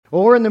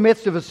Well, we're in the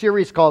midst of a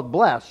series called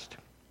Blessed.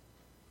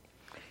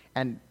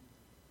 And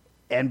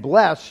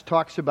blessed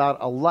talks about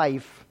a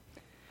life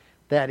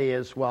that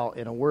is, well,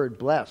 in a word,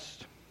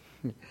 blessed.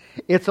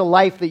 It's a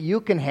life that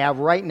you can have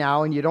right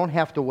now, and you don't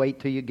have to wait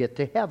till you get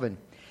to heaven.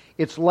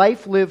 It's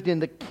life lived in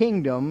the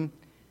kingdom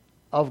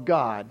of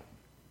God.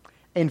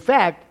 In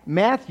fact,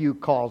 Matthew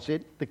calls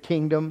it the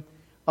kingdom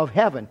of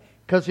heaven,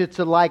 because it's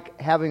like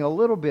having a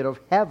little bit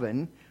of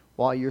heaven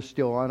while you're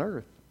still on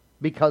earth.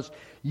 Because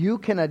you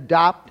can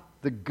adopt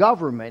the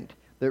government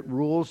that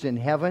rules in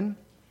heaven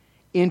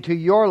into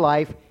your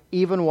life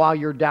even while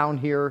you're down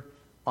here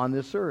on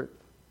this earth.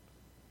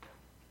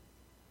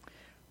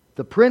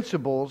 The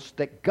principles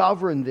that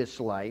govern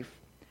this life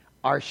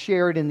are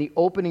shared in the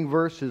opening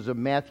verses of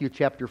Matthew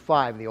chapter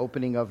 5, the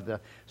opening of the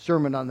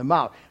Sermon on the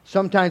Mount,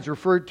 sometimes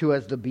referred to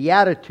as the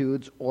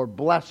Beatitudes or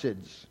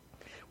Blesseds.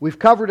 We've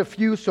covered a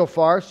few so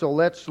far, so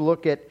let's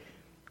look at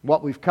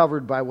what we've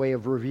covered by way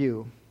of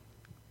review.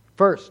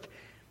 First,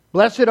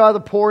 blessed are the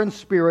poor in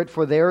spirit,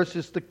 for theirs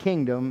is the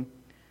kingdom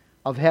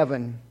of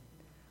heaven.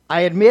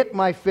 I admit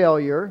my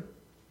failure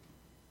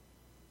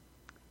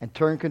and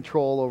turn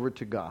control over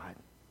to God.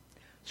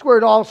 That's where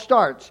it all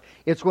starts.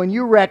 It's when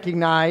you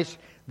recognize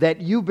that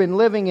you've been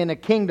living in a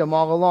kingdom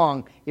all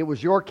along. It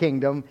was your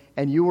kingdom,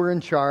 and you were in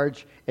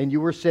charge, and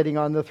you were sitting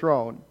on the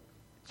throne.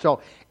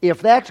 So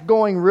if that's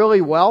going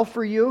really well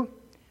for you,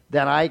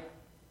 then I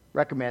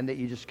recommend that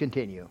you just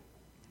continue.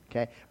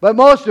 Okay? But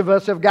most of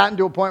us have gotten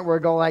to a point where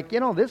we go like,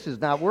 this is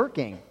not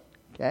working.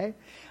 Okay?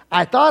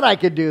 I thought I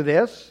could do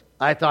this.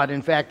 I thought,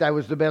 in fact, I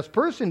was the best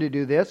person to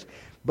do this.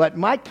 But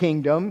my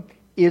kingdom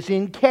is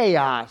in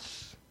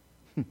chaos.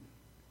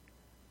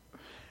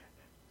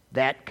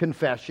 That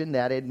confession,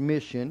 that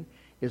admission,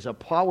 is a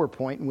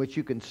PowerPoint in which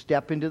you can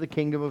step into the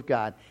kingdom of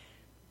God.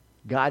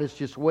 God is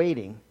just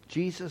waiting.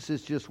 Jesus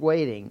is just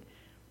waiting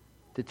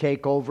to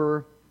take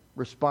over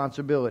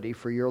responsibility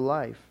for your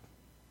life.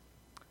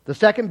 The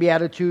second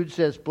beatitude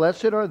says,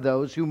 blessed are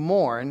those who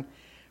mourn,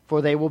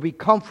 for they will be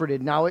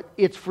comforted. Now,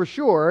 it's for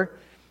sure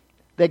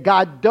that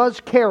God does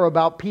care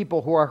about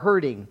people who are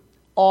hurting,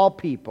 all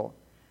people.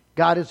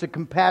 God is a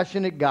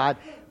compassionate God.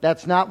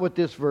 That's not what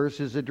this verse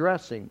is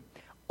addressing.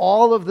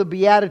 All of the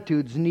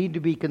Beatitudes need to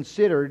be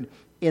considered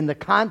in the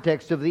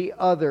context of the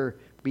other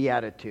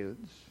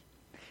Beatitudes.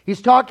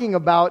 He's talking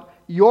about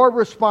your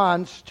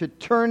response to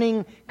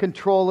turning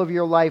control of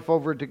your life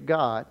over to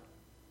God.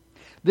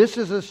 This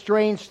is a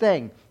strange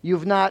thing.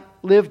 You've not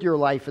lived your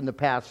life in the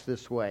past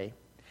this way.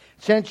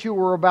 Since you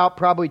were about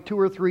probably 2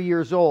 or 3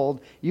 years old,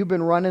 you've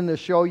been running the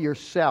show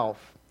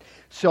yourself.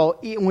 So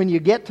when you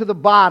get to the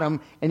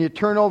bottom and you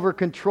turn over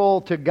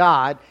control to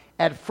God,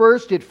 at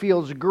first it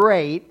feels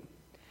great.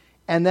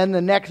 And then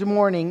the next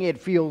morning, it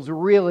feels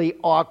really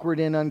awkward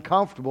and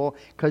uncomfortable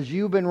because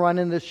you've been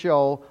running the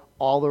show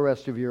all the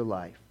rest of your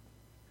life.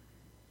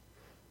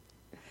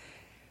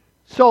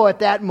 So at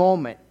that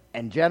moment,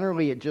 and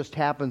generally it just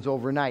happens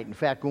overnight. In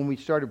fact, when we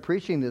started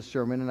preaching this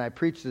sermon and I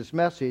preached this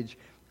message,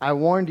 I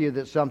warned you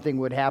that something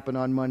would happen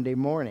on Monday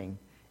morning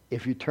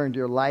if you turned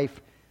your life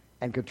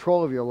and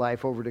control of your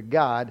life over to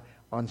God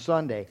on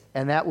Sunday.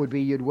 And that would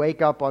be you'd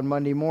wake up on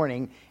Monday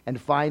morning and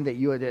find that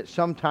you had at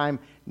some time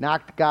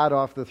knocked God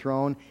off the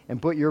throne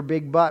and put your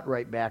big butt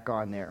right back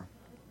on there.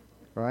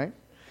 Right?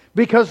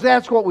 Because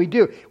that's what we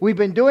do. We've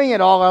been doing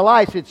it all our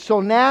lives. It's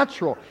so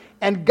natural.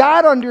 And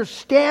God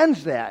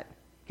understands that.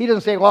 He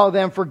doesn't say, well,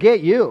 then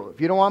forget you. If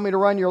you don't want me to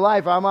run your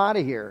life, I'm out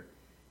of here.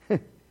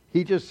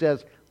 He just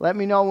says, let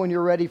me know when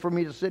you're ready for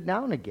me to sit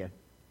down again.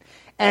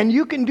 And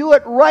you can do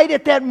it right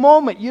at that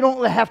moment. You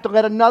don't have to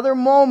let another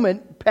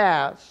moment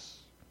pass.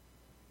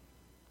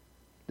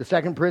 The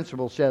second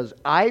principle says,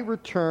 I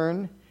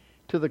return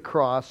to the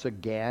cross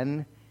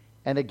again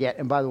and again.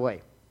 And by the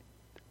way,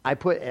 I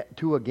put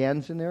 2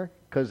 agains in there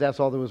because that's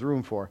all there was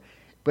room for.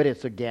 But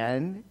it's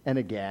again and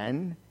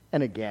again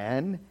and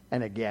again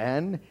and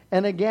again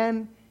and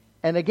again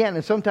and again.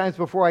 And sometimes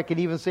before I can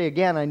even say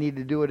again, I need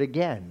to do it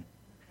again.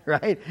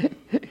 Right?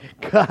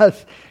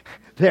 Because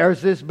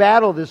there's this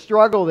battle, this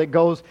struggle that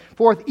goes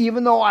forth.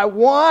 Even though I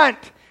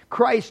want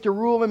Christ to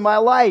rule in my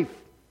life,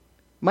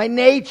 my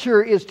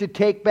nature is to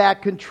take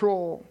back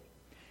control.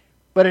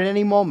 But at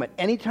any moment,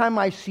 anytime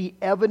I see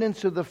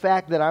evidence of the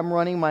fact that I'm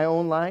running my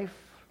own life,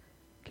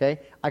 okay,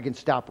 I can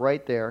stop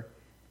right there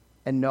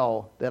and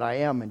know that I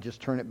am and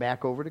just turn it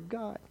back over to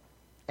God.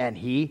 And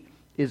He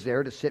is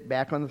there to sit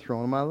back on the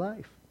throne of my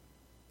life.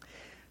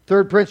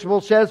 Third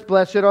principle says,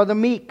 blessed are the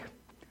meek.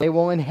 They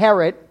will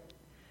inherit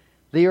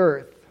the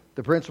earth.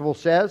 The principle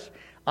says,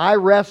 I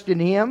rest in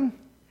Him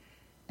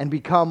and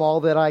become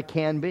all that I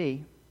can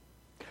be.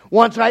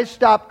 Once I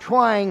stop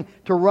trying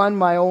to run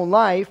my own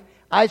life,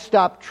 I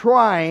stop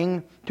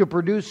trying to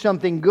produce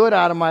something good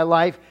out of my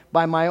life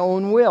by my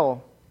own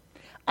will.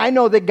 I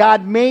know that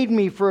God made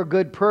me for a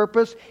good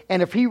purpose,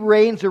 and if He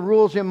reigns and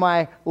rules in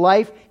my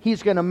life,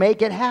 He's going to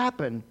make it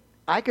happen.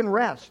 I can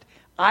rest.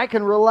 I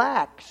can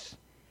relax.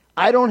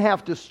 I don't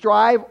have to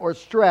strive or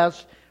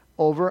stress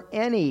over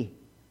any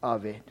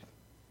of it.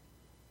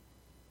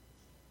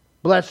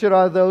 Blessed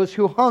are those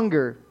who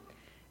hunger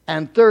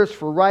and thirst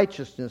for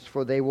righteousness,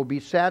 for they will be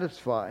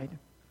satisfied.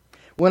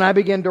 When I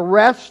begin to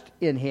rest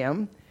in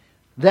Him,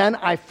 then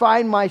I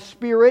find my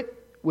spirit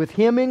with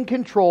Him in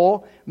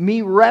control,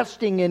 me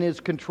resting in His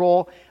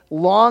control,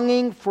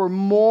 longing for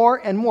more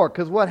and more.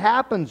 Because what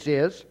happens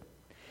is,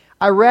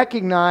 I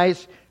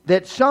recognize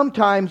that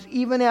sometimes,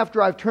 even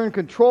after I've turned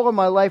control of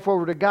my life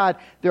over to God,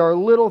 there are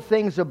little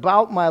things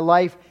about my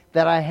life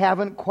that I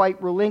haven't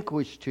quite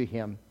relinquished to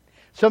Him.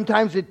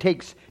 Sometimes it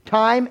takes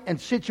time and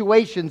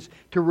situations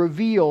to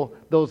reveal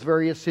those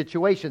various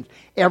situations.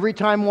 Every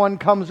time one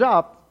comes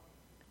up,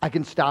 I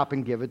can stop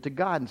and give it to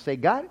God and say,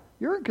 God,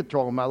 you're in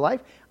control of my life.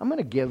 I'm going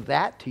to give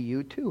that to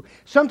you too.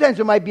 Sometimes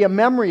it might be a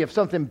memory of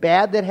something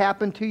bad that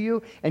happened to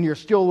you, and you're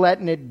still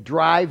letting it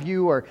drive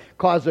you or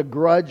cause a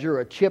grudge or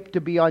a chip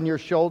to be on your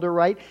shoulder,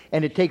 right?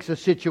 And it takes a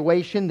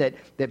situation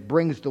that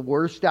brings the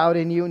worst out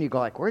in you, and you go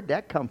like, where'd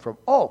that come from?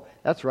 Oh,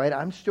 that's right,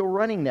 I'm still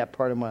running that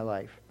part of my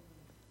life.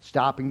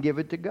 Stop and give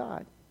it to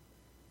God.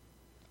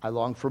 I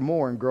long for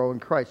more and grow in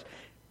Christ.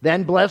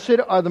 Then blessed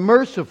are the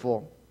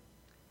merciful,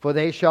 for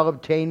they shall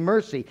obtain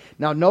mercy.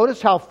 Now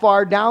notice how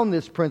far down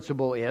this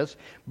principle is,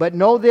 but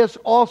know this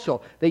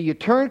also, that you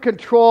turn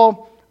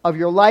control of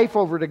your life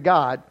over to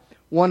God.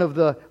 One of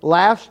the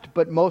last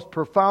but most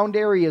profound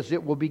areas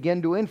it will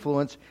begin to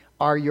influence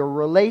are your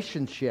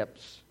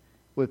relationships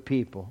with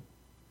people.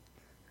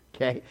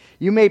 Okay?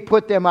 You may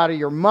put them out of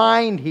your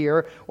mind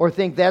here or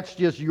think that's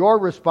just your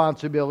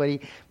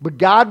responsibility, but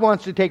God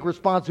wants to take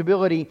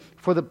responsibility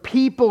for the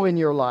people in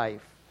your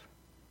life.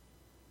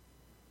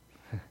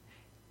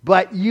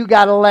 But you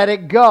got to let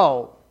it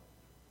go.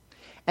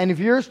 And if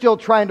you're still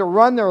trying to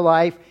run their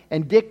life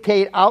and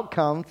dictate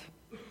outcomes,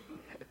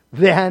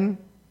 then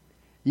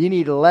you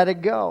need to let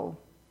it go.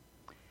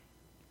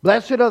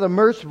 Blessed are the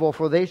merciful,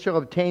 for they shall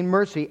obtain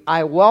mercy.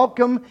 I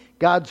welcome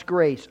God's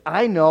grace.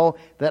 I know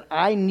that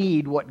I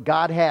need what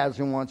God has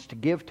and wants to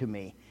give to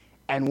me.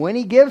 And when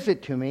He gives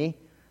it to me,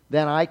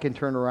 then I can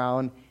turn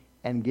around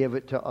and give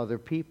it to other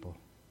people.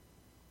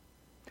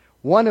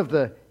 One of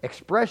the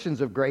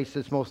expressions of grace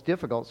that's most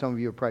difficult, some of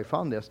you have probably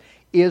found this,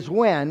 is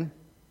when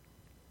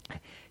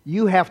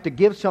you have to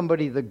give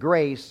somebody the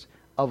grace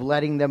of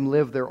letting them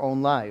live their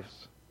own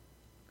lives.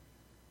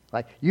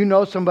 Like, you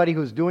know somebody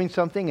who's doing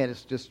something and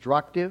it's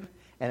destructive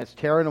and it's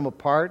tearing them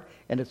apart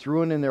and it's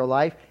ruining their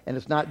life and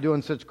it's not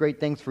doing such great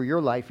things for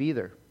your life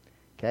either.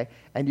 Okay?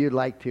 And you'd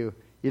like to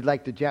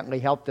gently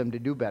help them to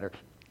do better.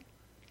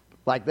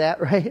 Like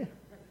that, right?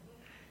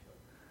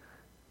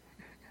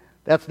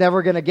 That's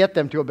never going to get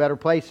them to a better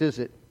place, is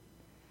it?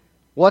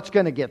 What's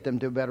going to get them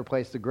to a better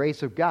place? The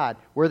grace of God.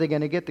 Where are they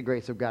going to get the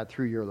grace of God?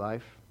 Through your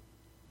life.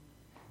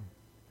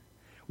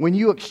 When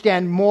you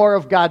extend more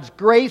of God's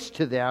grace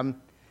to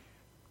them,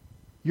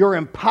 you're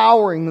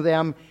empowering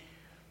them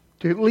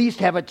to at least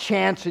have a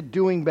chance at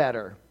doing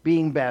better,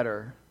 being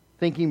better,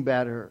 thinking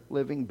better,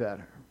 living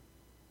better.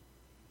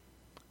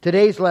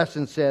 Today's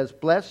lesson says,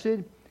 blessed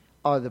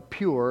are the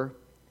pure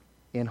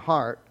in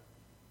heart,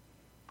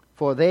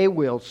 for they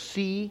will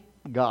see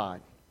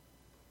God.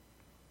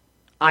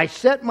 I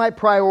set my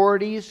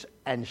priorities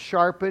and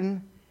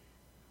sharpen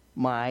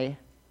my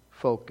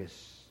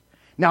focus.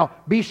 Now,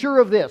 be sure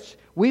of this.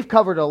 We've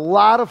covered a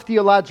lot of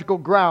theological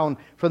ground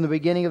from the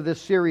beginning of this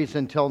series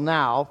until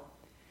now,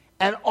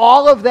 and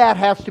all of that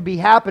has to be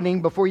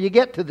happening before you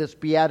get to this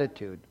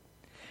beatitude.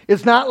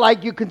 It's not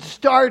like you can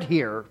start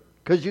here,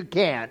 because you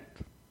can't.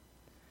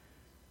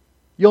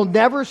 You'll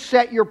never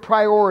set your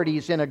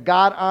priorities in a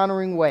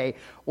God-honoring way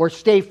or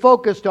stay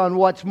focused on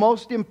what's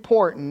most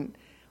important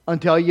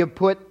until you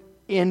put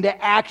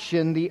into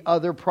action the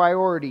other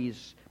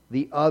priorities,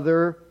 the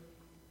other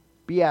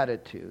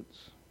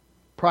beatitudes.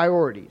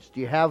 Priorities.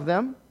 Do you have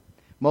them?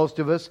 Most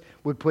of us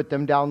would put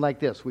them down like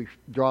this. We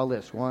draw a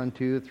list. 1,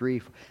 2, 3,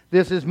 4.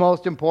 This is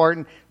most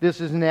important. This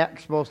is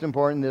next most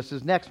important. This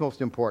is next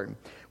most important.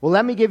 Well,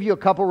 let me give you a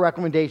couple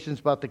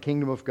recommendations about the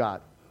kingdom of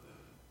God.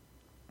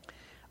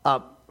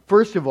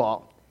 First of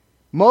all,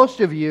 most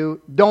of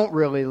you don't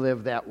really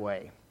live that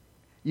way.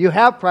 You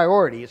have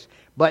priorities,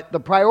 but the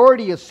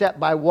priority is set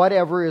by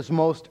whatever is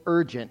most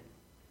urgent.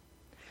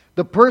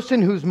 The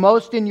person who's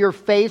most in your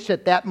face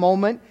at that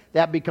moment,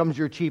 that becomes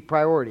your chief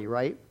priority,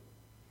 right?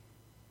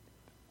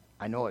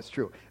 I know it's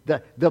true.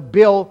 The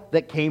bill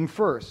that came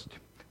first.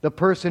 The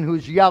person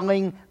who's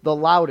yelling the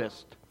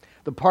loudest.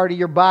 The part of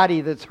your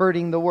body that's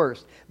hurting the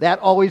worst. That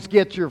always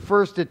gets your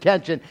first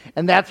attention,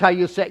 and that's how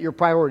you set your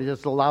priorities.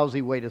 It's a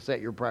lousy way to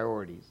set your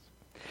priorities.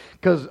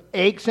 Because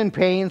aches and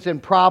pains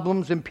and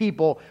problems and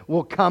people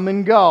will come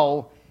and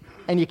go,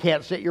 and you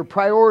can't set your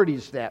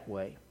priorities that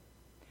way.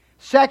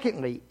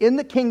 Secondly, in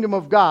the kingdom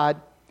of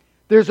God,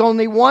 there's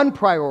only one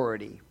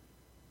priority.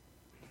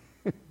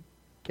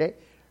 Okay?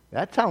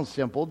 That sounds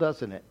simple,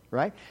 doesn't it?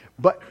 Right?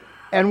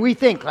 And we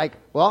think like,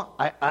 well,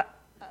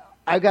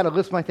 I've got to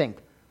list my things.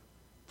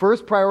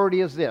 First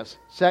priority is this.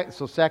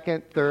 So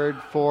second, third,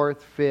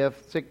 fourth,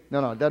 fifth, sixth.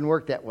 No, it doesn't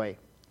work that way.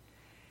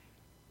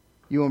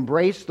 You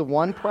embrace the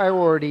one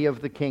priority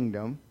of the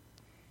kingdom,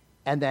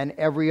 and then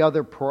every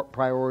other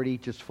priority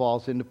just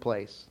falls into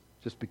place.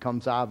 Just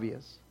becomes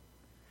obvious.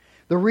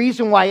 The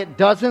reason why it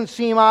doesn't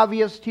seem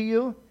obvious to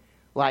you,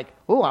 like,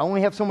 oh, I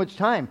only have so much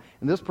time,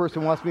 and this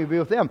person wants me to be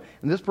with them,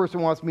 and this person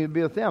wants me to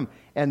be with them,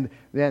 and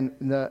then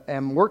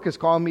and work is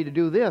calling me to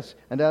do this,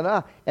 and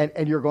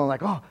and you're going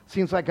like, oh,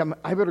 seems like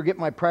I better get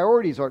my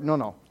priorities. Or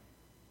no.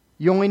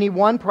 You only need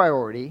one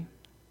priority,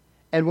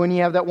 and when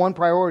you have that one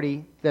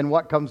priority, then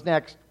what comes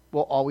next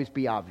will always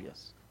be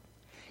obvious.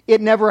 It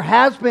never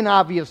has been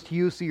obvious to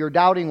you, so you're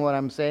doubting what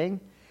I'm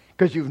saying,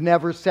 because you've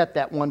never set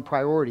that one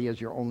priority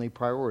as your only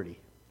priority.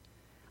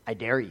 I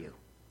dare you.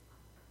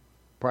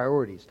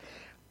 Priorities.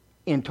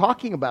 In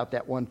talking about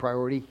that one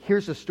priority,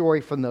 here's a story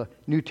from the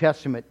New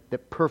Testament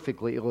that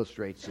perfectly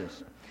illustrates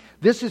this.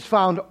 This is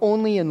found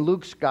only in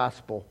Luke's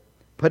Gospel,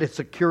 but it's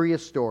a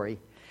curious story.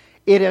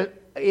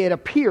 It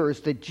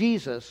appears that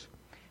Jesus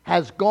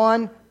has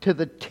gone to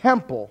the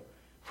temple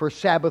for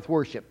Sabbath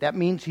worship. That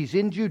means he's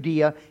in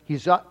Judea,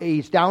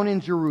 he's down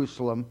in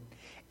Jerusalem,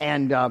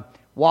 and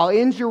while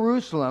in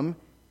Jerusalem,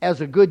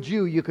 as a good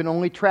Jew, you can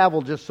only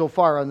travel just so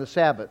far on the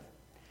Sabbath.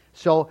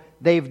 So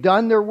they've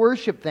done their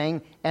worship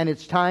thing, and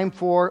it's time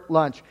for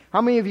lunch.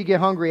 How many of you get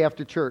hungry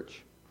after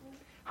church?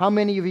 How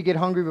many of you get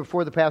hungry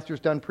before the pastor's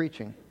done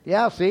preaching?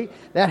 Yeah, see?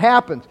 That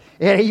happens.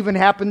 It even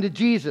happened to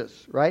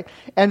Jesus, right?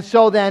 And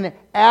so then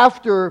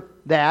after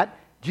that,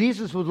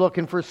 Jesus was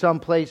looking for some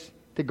place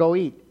to go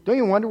eat. Don't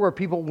you wonder where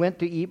people went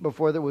to eat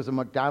before there was a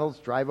McDonald's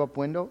drive-up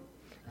window?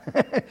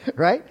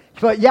 Right?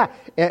 But yeah,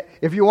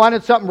 if you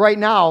wanted something right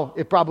now,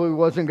 it probably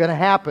wasn't going to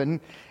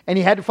happen. And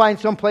he had to find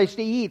some place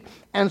to eat.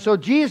 And so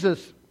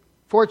Jesus,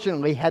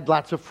 fortunately, had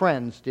lots of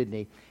friends, didn't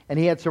he? And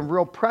he had some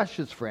real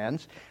precious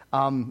friends.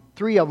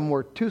 3 of them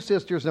were 2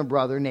 sisters and a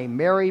brother named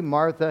Mary,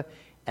 Martha,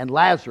 and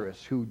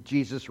Lazarus, who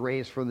Jesus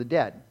raised from the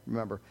dead.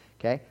 Remember?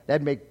 Okay?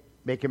 That'd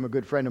make him a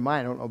good friend of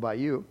mine. I don't know about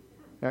you.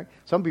 Right?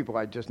 Some people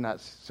I'd just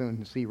not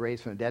soon see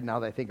raised from the dead now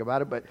that I think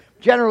about it. But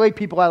generally,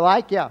 people I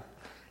like, yeah.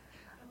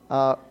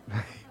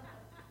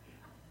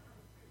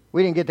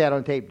 We didn't get that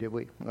on tape, did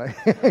we?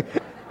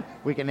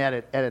 We can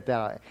edit that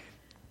out.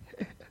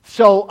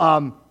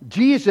 So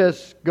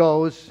Jesus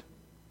goes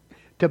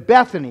to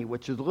Bethany,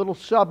 which is a little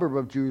suburb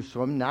of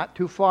Jerusalem, not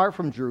too far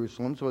from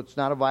Jerusalem, so it's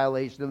not a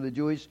violation of the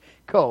Jewish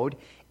code.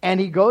 And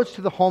he goes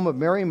to the home of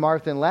Mary,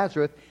 Martha, and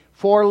Lazarus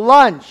for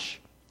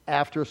lunch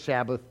after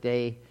Sabbath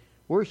day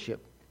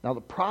worship. Now the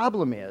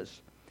problem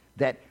is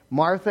that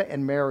Martha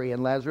and Mary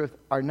and Lazarus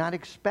are not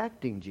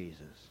expecting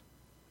Jesus.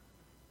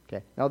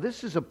 Okay. Now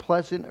this is a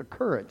pleasant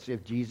occurrence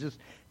if Jesus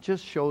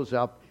just shows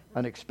up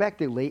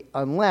unexpectedly,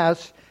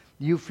 unless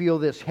you feel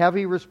this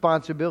heavy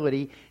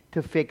responsibility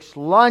to fix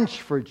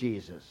lunch for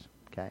Jesus.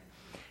 Okay.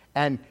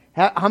 And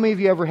how many of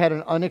you ever had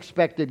an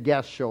unexpected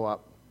guest show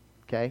up?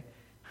 Okay.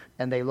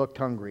 And they looked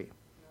hungry.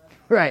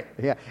 Right.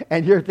 Yeah.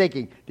 And you're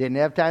thinking, didn't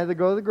have time to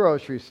go to the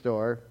grocery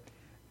store.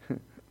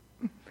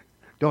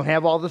 Don't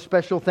have all the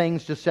special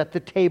things to set the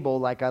table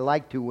like I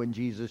like to when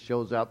Jesus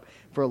shows up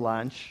for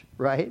lunch.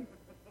 Right?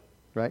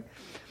 Right?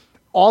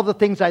 All the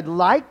things I'd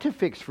like to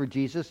fix for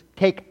Jesus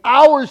take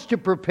hours to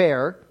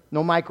prepare.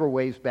 No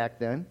microwaves back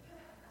then.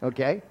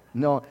 Okay?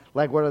 No,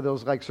 like what are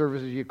those like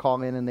services you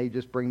call in and they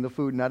just bring the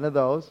food? None of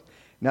those.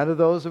 None of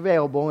those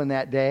available in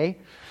that day.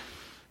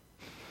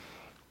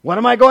 What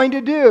am I going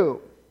to do?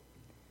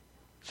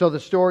 So the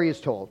story is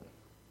told.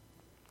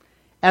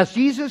 As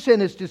Jesus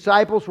and his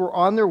disciples were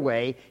on their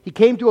way, he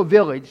came to a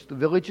village, the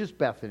village is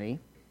Bethany,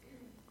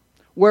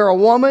 where a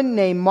woman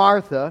named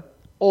Martha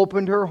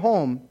opened her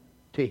home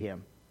to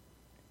him.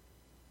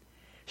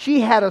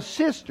 She had a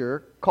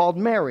sister called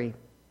Mary,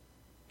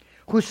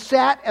 who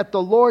sat at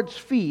the Lord's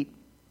feet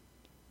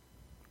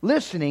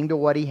listening to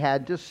what he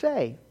had to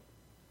say.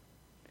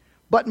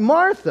 But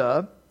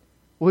Martha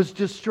was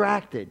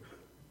distracted.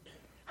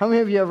 How many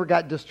of you ever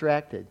got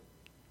distracted?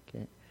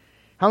 Okay.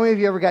 How many of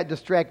you ever got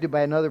distracted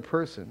by another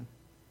person?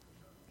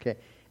 Okay.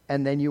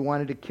 And then you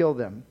wanted to kill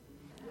them?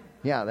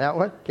 Yeah, that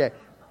one? Okay.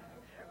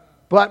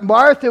 But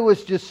Martha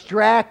was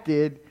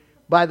distracted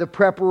by the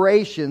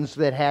preparations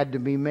that had to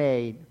be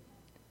made.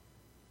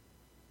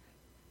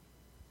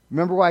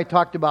 Remember why I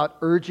talked about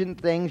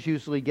urgent things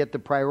usually get the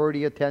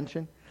priority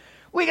attention?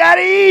 We got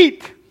to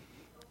eat!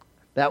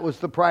 That was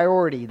the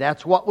priority.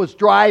 That's what was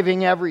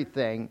driving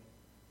everything.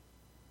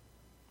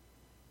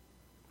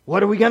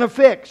 What are we going to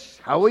fix?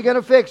 How are we going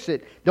to fix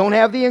it? Don't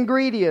have the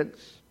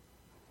ingredients.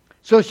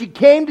 So she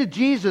came to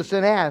Jesus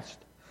and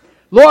asked,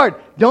 Lord,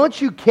 don't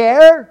you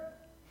care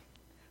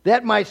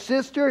that my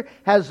sister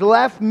has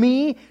left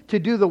me to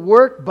do the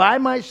work by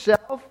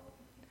myself?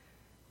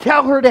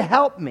 Tell her to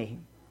help me.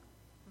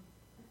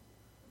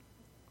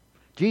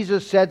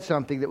 Jesus said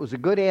something that was a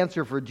good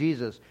answer for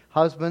Jesus.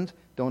 Husbands,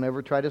 don't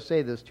ever try to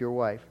say this to your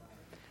wife.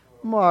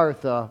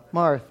 Martha,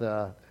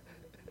 Martha,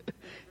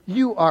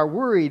 you are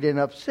worried and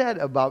upset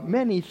about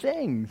many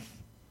things.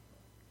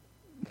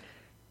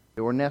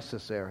 Or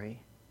necessary.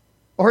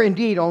 Or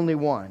indeed only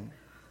one.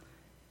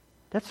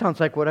 That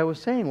sounds like what I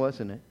was saying,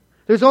 wasn't it?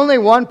 There's only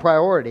one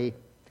priority.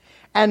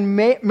 And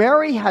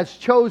Mary has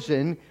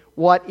chosen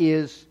what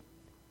is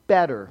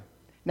better.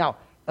 Now,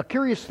 a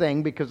curious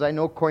thing, because I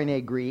know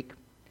Koine Greek,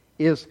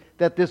 is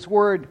that this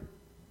word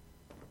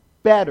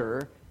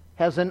better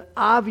has an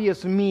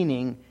obvious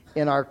meaning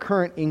in our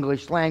current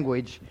English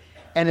language,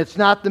 and it's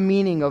not the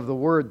meaning of the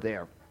word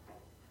there.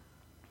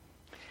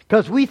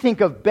 Because we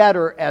think of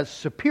better as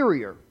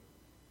superior.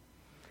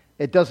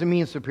 It doesn't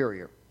mean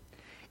superior.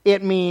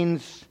 It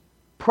means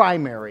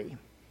primary.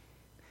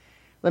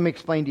 Let me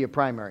explain to you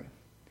primary.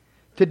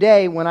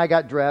 Today, when I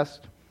got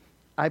dressed,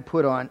 I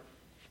put on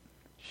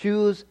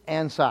shoes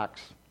and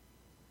socks.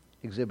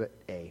 Exhibit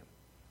A.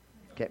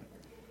 Okay.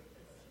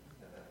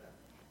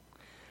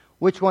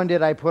 Which one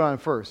did I put on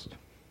first?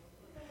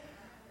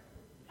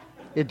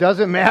 It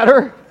doesn't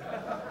matter?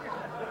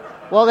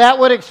 Well, that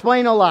would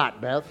explain a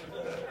lot, Beth.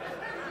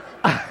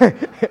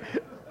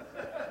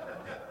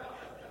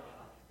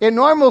 In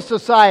normal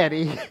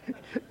society,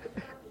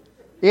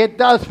 it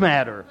does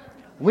matter.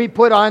 We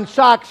put on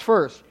socks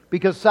first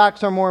because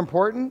socks are more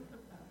important?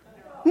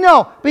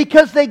 No,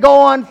 because they go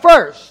on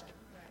first.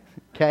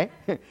 Okay?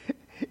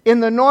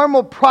 In the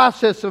normal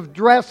process of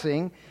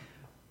dressing,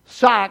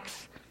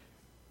 socks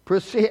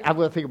precede, I'm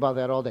going to think about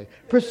that all day,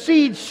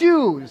 precede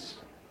shoes.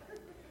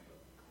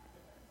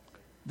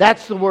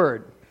 That's the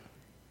word.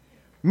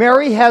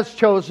 Mary has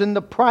chosen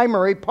the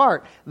primary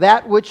part,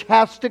 that which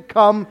has to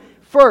come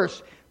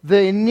first, the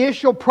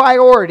initial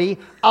priority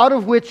out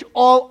of which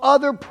all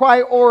other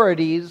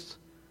priorities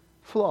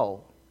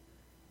flow.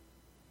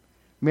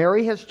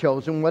 Mary has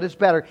chosen what is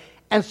better,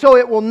 and so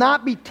it will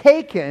not be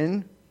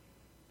taken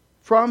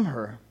from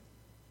her.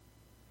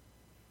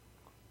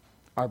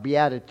 Our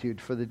beatitude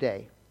for the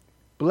day.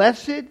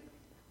 Blessed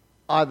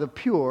are the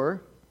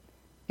pure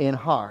in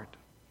heart,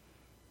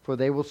 for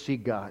they will see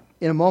God.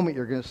 In a moment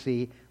you're going to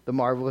see the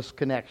marvelous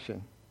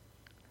connection.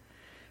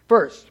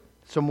 First,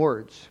 some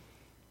words,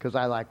 because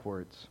I like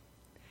words.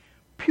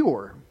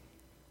 Pure.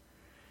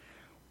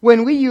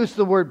 When we use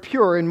the word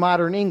pure in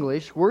modern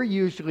English, we're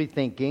usually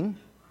thinking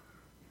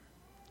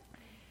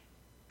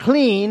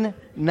clean,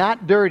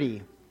 not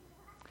dirty.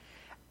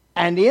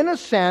 And in a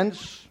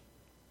sense,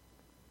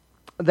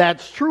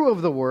 that's true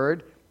of the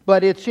word,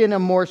 but it's in a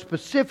more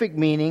specific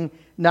meaning,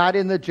 not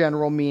in the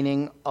general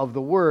meaning of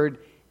the word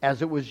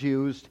as it was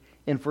used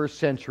in first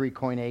century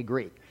Koine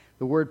Greek.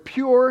 The word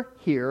pure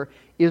here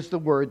is the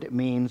word that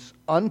means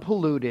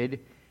unpolluted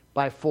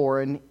by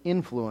foreign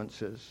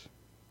influences.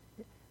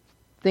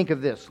 Think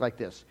of this like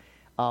this.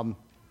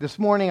 This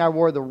morning I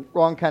wore the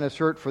wrong kind of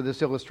shirt for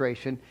this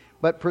illustration,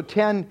 but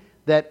pretend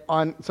that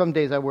on some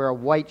days I wear a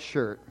white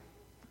shirt,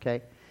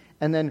 okay?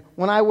 And then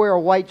when I wear a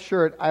white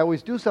shirt, I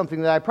always do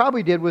something that I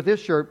probably did with this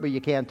shirt, but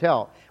you can't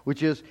tell,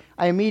 which is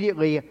I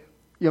immediately,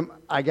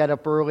 I get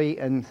up early,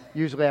 and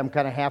usually I'm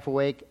kind of half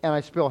awake, and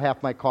I spill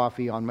half my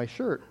coffee on my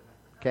shirt,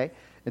 okay?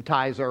 And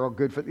ties are all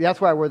good for,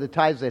 that's why I wear the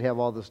ties that have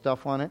all the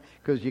stuff on it,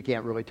 because you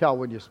can't really tell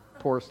when you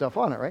pour stuff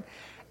on it, right?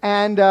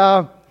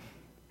 And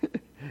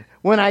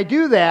when I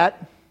do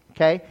that,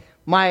 okay,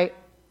 my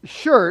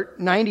shirt,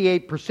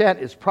 98%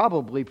 is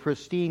probably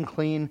pristine,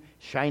 clean,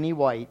 shiny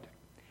white.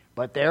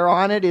 But there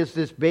on it is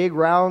this big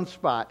round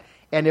spot.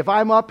 And if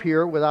I'm up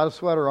here without a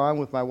sweater on,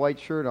 with my white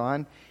shirt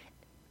on,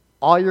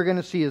 all you're going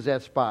to see is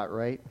that spot,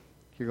 right?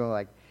 You're going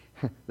like,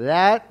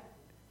 that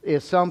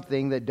is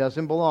something that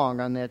doesn't belong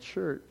on that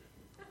shirt.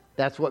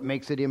 That's what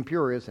makes it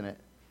impure, isn't it?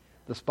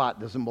 The spot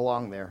doesn't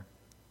belong there.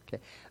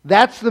 Okay.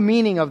 That's the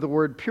meaning of the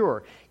word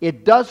pure.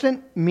 It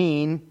doesn't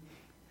mean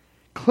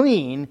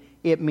clean,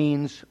 it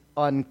means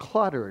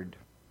uncluttered.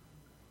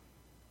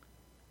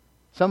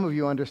 Some of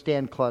you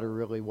understand clutter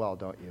really well,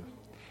 don't you?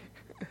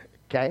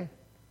 Okay?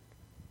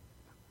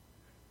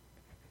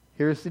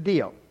 Here's the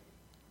deal.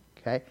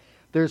 Okay?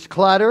 There's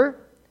clutter,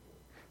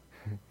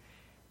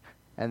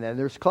 and then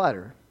there's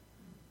clutter,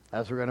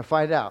 as we're going to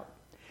find out.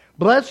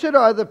 Blessed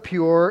are the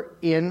pure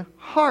in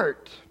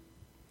heart.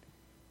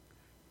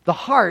 The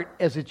heart,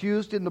 as it's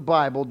used in the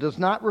Bible, does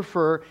not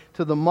refer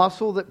to the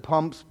muscle that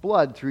pumps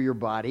blood through your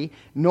body,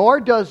 nor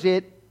does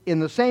it, in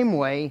the same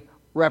way,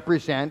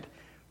 represent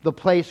the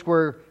place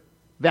where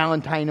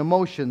Valentine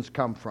emotions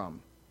come from.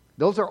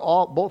 Those are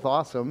all both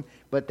awesome,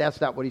 but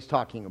that's not what he's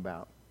talking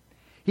about.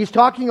 He's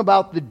talking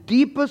about the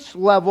deepest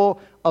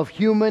level of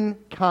human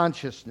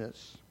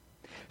consciousness.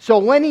 So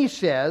when he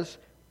says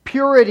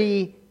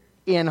purity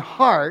in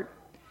heart,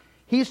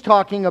 he's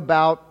talking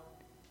about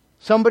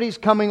somebody's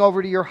coming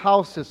over to your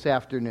house this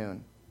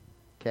afternoon.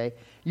 Okay?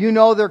 You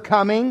know they're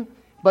coming,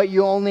 but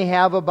you only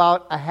have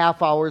about a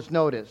half hour's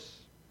notice.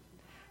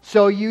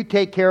 So you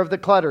take care of the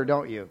clutter,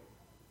 don't you?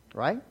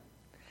 Right?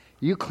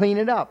 You clean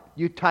it up.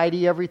 You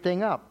tidy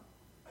everything up.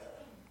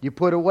 You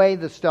put away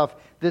the stuff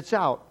that's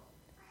out.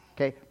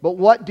 Okay? But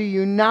what do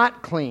you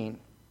not clean?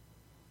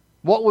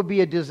 What would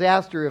be a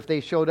disaster if they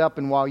showed up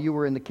and while you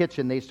were in the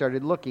kitchen they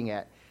started looking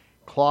at?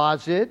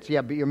 Closets,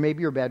 yeah, but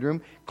maybe your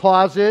bedroom.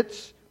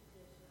 Closets,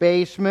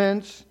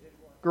 basements,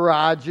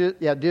 garages,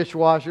 yeah,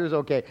 dishwashers,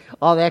 okay.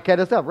 All that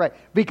kind of stuff, right.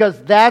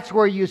 Because that's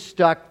where you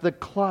stuck the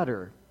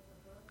clutter.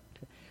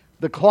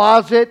 The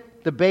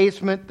closet, the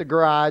basement, the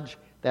garage,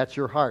 that's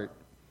your heart.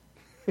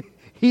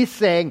 He's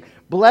saying,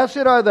 blessed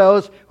are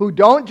those who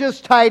don't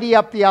just tidy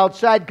up the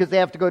outside because they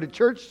have to go to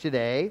church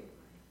today,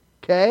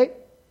 okay?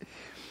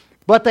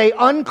 But they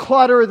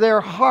unclutter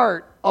their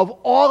heart of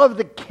all of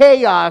the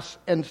chaos.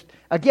 And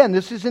again,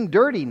 this isn't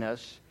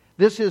dirtiness.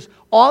 This is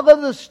all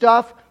of the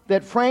stuff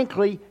that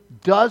frankly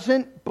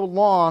doesn't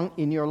belong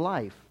in your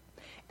life.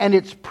 And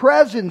its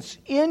presence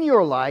in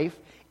your life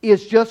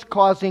is just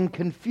causing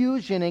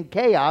confusion and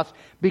chaos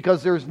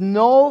because there's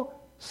no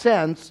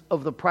sense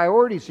of the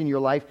priorities in your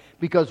life,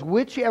 because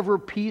whichever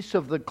piece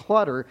of the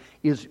clutter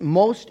is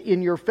most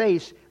in your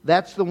face,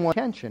 that's the one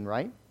attention,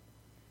 right?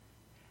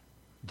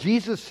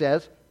 Jesus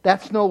says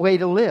that's no way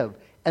to live.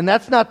 And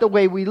that's not the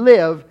way we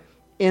live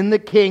in the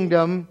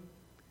kingdom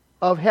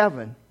of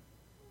heaven.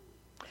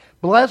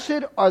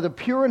 Blessed are the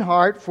pure in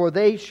heart, for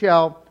they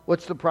shall,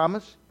 what's the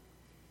promise?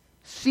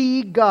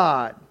 See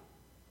God.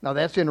 Now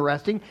that's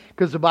interesting,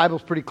 because the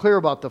Bible's pretty clear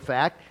about the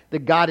fact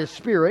that God is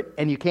spirit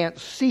and you can't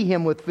see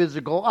Him with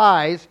physical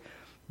eyes.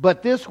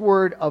 But this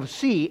word of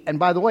see, and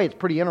by the way, it's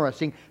pretty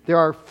interesting, there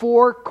are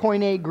 4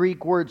 Koine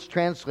Greek words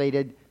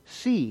translated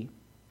see.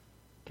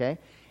 Okay?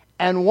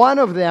 And one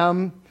of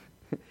them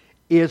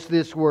is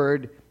this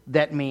word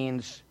that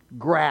means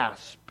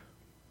grasp,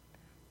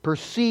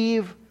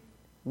 perceive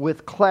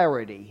with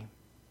clarity.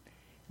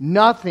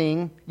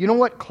 Nothing, you know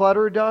what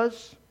clutter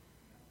does?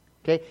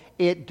 Okay,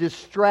 it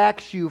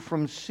distracts you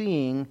from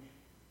seeing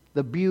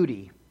the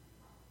beauty,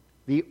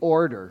 the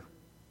order,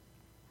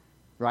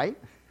 right?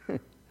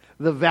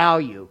 The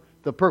value,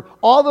 the purpose.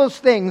 All those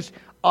things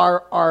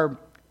are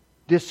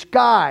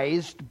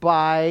disguised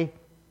by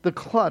the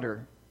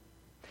clutter.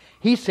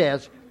 He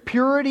says,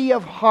 purity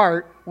of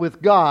heart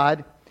with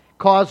God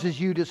causes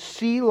you to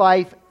see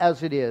life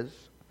as it is,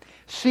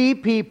 see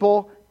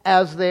people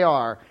as they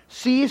are,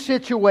 see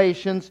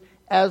situations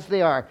as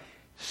they are,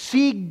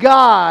 see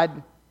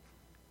God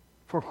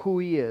for who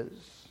He is.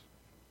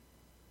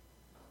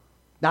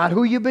 Not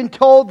who you've been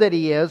told that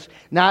He is,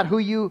 not who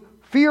you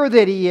fear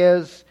that He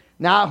is,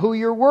 not who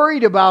you're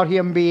worried about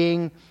Him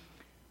being,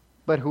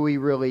 but who He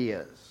really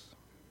is.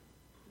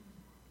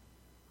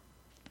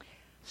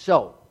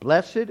 So,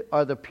 blessed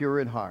are the pure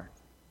in heart.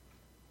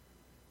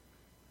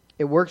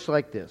 It works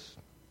like this.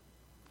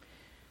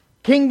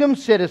 Kingdom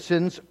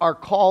citizens are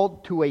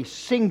called to a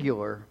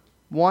singular,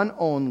 one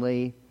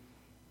only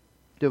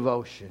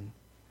devotion.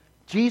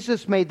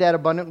 Jesus made that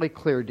abundantly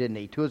clear, didn't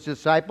He? To His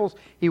disciples,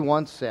 He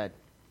once said,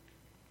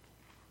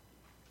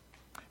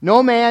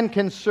 no man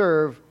can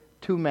serve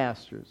 2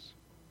 masters.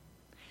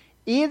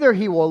 Either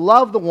he will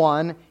love the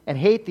one and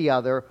hate the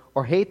other,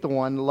 or hate the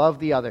one and love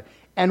the other.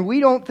 And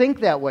we don't think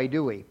that way,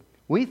 do we?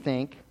 We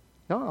think,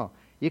 no,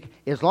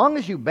 as long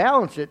as you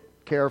balance it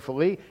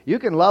carefully, you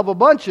can love a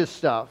bunch of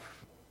stuff.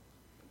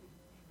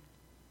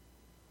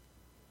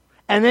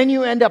 And then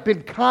you end up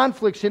in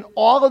conflicts in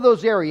all of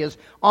those areas,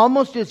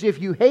 almost as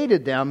if you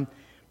hated them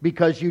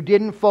because you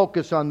didn't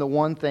focus on the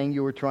one thing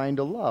you were trying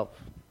to love.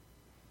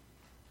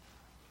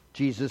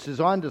 Jesus is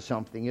onto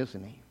something,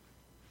 isn't He?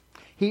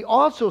 He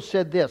also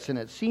said this, and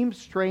it seems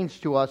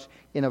strange to us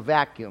in a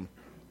vacuum.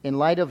 In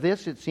light of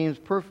this, it seems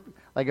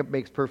like it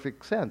makes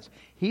perfect sense.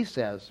 He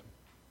says,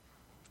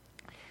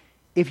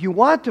 if you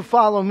want to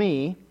follow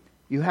me,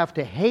 you have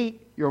to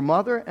hate your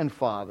mother and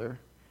father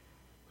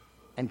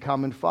and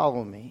come and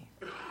follow me.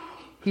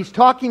 He's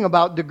talking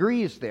about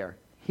degrees there.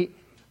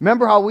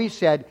 Remember how we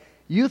said,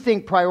 you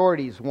think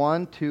priorities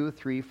 1, 2,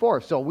 3,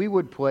 4. So we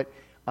would put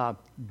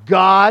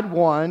God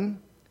 1,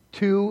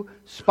 2,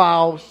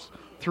 spouse,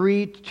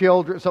 3,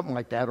 children, something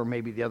like that, or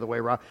maybe the other way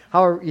around.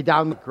 However, you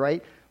down,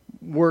 right?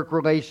 Work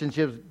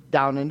relationships,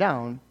 down and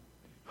down.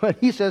 But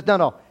he says,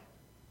 no.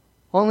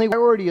 Only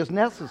priority is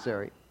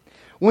necessary.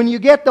 When you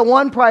get the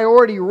one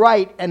priority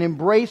right and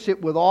embrace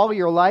it with all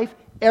your life,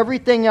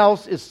 everything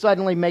else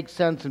suddenly makes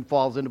sense and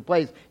falls into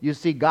place. You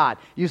see God.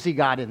 You see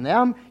God in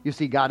them. You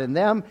see God in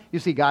them. You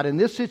see God in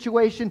this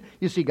situation.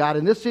 You see God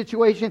in this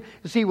situation.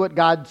 You see what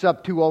God's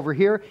up to over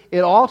here. It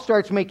all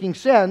starts making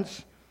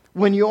sense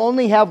when you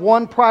only have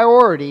one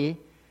priority,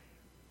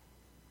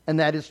 and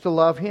that is to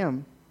love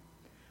Him.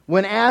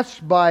 When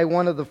asked by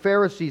one of the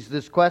Pharisees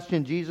this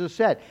question, Jesus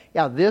said,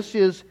 this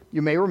is,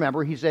 you may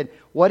remember, He said,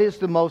 what is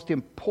the most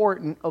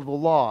important of the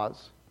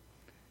laws?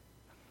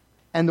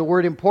 And the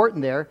word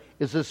important there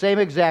is the same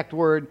exact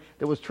word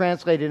that was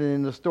translated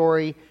in the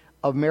story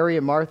of Mary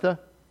and Martha,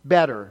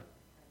 better.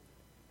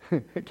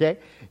 Okay?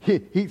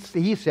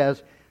 He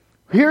says,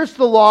 here's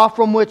the law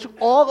from which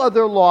all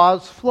other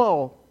laws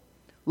flow.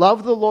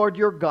 Love the Lord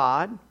your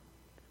God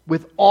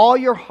with all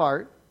your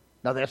heart.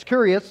 Now that's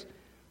curious,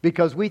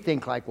 because we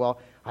think like,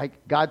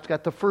 God's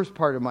got the first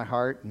part of my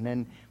heart, and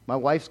then my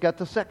wife's got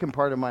the second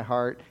part of my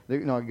heart.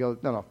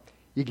 No.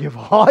 You give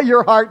all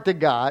your heart to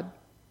God.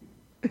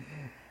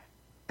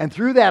 And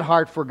through that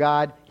heart for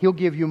God, He'll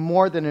give you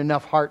more than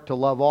enough heart to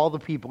love all the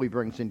people He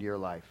brings into your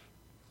life.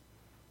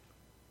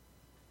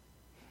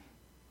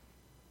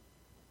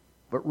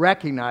 But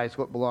recognize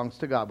what belongs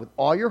to God with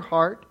all your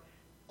heart,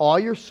 all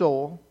your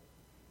soul,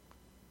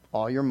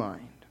 all your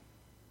mind.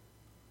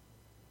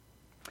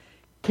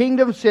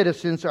 Kingdom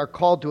citizens are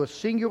called to a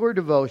singular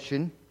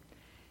devotion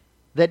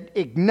that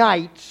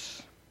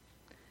ignites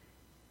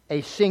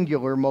a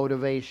singular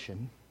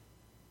motivation.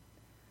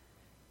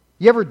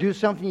 You ever do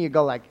something you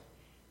go like,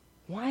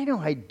 why do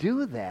I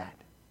do that?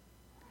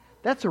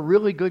 That's a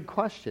really good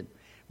question.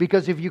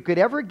 Because if you could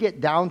ever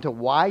get down to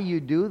why you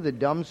do the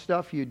dumb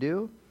stuff you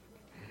do,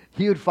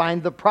 you'd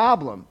find the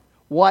problem.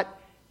 What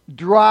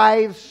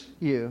drives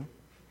you?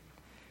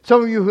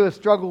 Some of you who have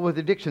struggled with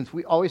addictions,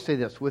 we always say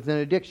this. With an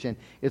addiction,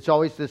 it's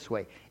always this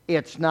way.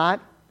 It's not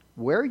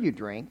where you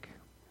drink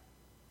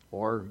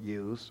or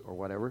use or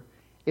whatever.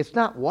 It's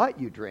not what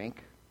you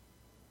drink.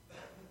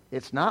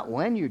 It's not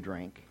when you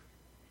drink.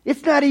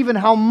 It's not even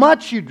how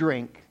much you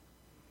drink.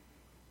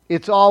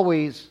 It's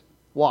always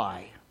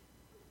why.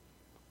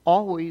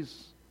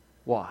 Always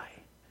why.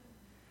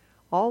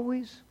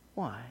 Always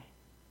why.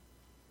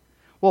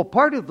 Well,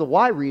 part of the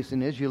why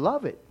reason is you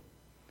love it.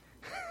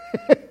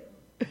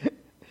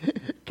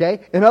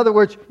 Okay? In other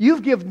words,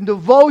 you've given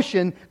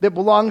devotion that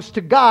belongs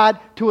to God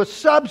to a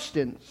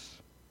substance.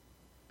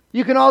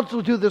 You can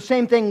also do the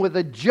same thing with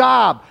a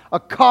job, a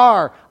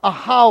car, a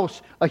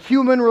house, a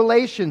human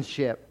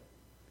relationship.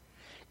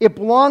 It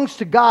belongs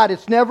to God.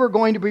 It's never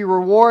going to be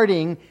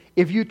rewarding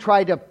if you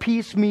try to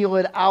piecemeal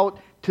it out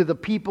to the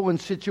people and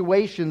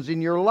situations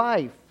in your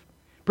life.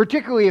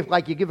 Particularly if,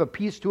 like, you give a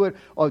piece to it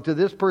or to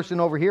this person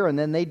over here and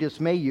then they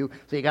dismay you.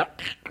 So you got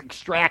to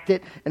extract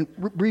it and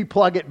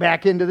replug it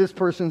back into this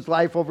person's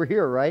life over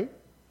here, right?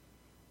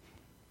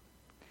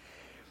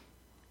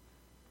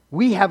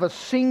 We have a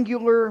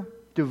singular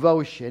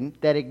devotion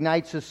that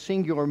ignites a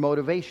singular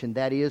motivation.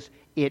 That is,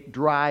 it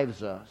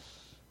drives us.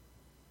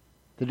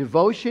 The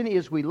devotion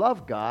is we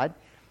love God.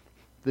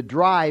 The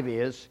drive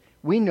is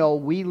we know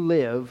we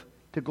live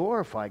to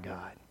glorify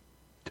God,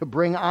 to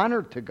bring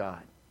honor to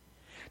God,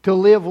 to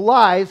live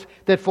lives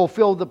that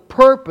fulfill the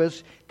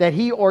purpose that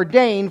He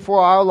ordained for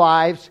our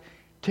lives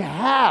to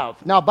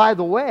have. Now, by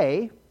the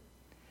way,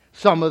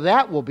 some of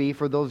that will be,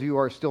 for those of you who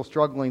are still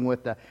struggling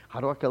with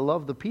how do I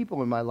love the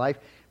people in my life,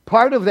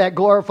 part of that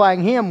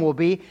glorifying Him will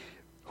be,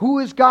 who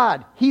is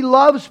God? He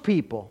loves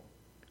people.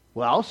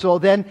 Well, so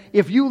then,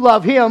 if you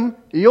love Him,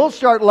 you'll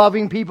start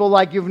loving people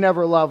like you've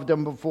never loved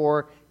them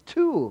before,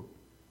 too.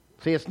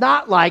 See, it's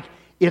not like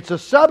it's a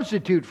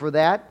substitute for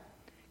that.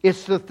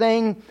 It's the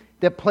thing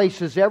that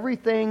places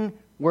everything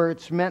where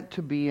it's meant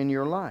to be in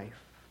your life.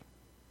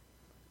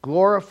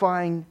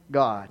 Glorifying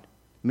God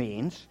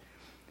means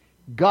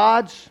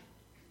God's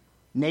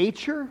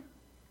nature,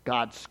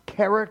 God's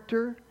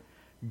character,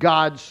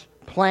 God's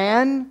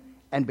plan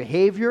and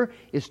behavior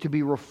is to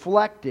be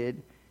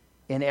reflected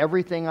in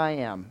everything I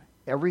am,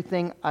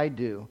 everything I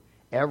do,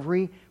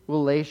 every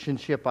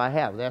relationship I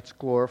have. That's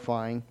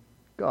glorifying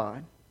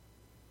God.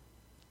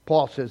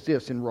 Paul says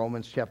this in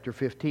Romans chapter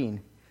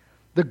 15.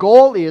 The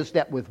goal is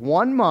that with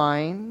one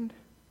mind,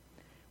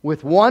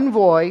 with one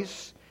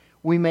voice,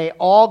 we may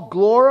all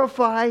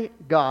glorify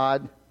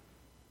God,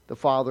 the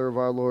Father of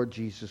our Lord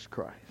Jesus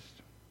Christ.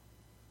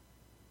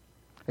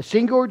 A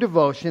singular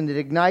devotion that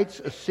ignites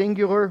a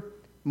singular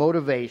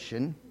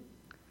motivation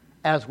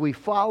as we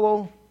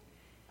follow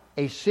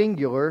a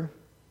singular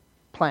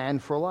plan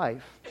for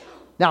life.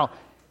 Now,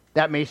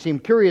 that may seem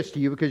curious to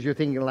you because you're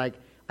thinking like,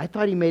 I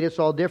thought He made us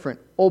all different.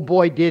 Oh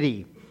boy, did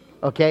He.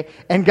 Okay?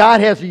 And God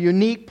has a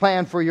unique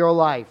plan for your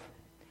life.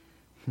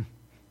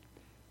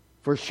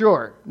 For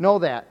sure. Know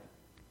that.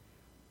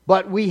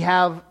 But we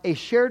have a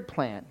shared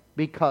plan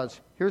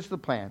because, here's the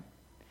plan.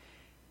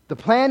 The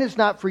plan is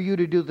not for you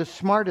to do the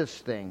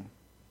smartest thing,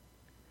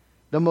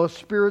 the most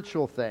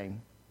spiritual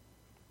thing,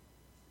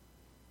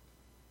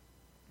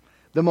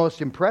 the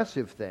most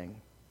impressive thing.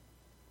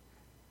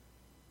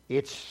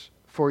 It's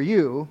for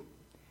you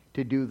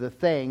to do the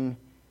thing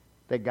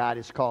that God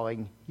is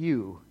calling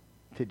you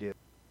to do,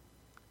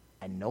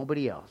 and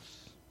nobody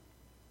else.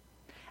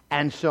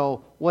 And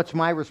so, what's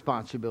my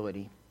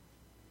responsibility?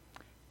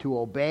 To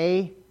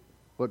obey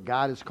what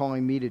God is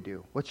calling me to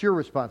do. What's your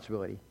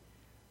responsibility?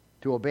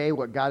 To obey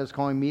what God is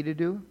calling me to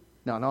do?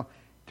 No.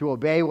 To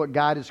obey what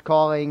God is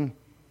calling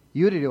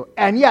you to do.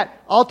 And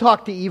yet, I'll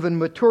talk to even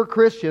mature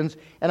Christians,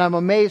 and I'm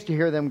amazed to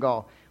hear them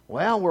go,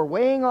 well, we're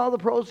weighing all the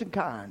pros and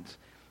cons.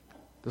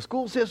 The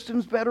school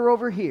system's better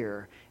over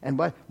here,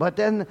 but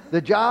then the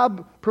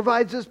job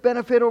provides this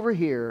benefit over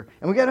here,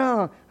 and we get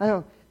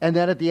and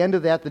then at the end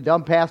of that, the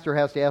dumb pastor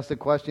has to ask the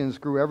question and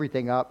screw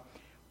everything up.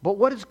 But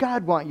what does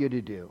God want you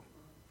to do?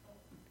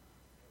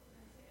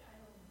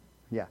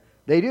 Yeah,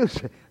 they do.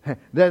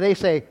 They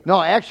say no.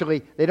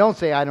 Actually, they don't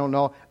say I don't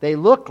know. They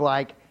look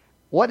like,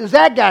 what has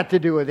that got to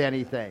do with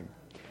anything?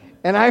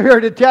 And I'm here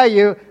to tell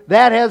you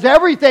that has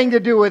everything to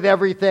do with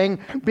everything,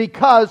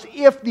 because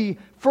if the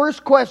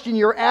first question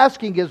you're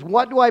asking is,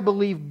 what do I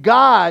believe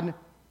God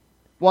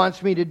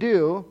wants me to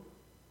do?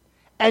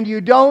 And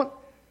you don't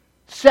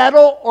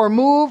settle or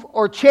move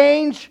or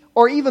change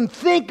or even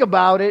think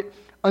about it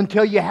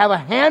until you have a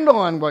handle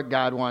on what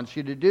God wants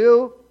you to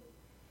do,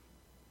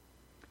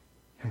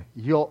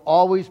 you'll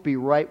always be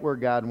right where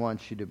God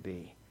wants you to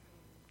be,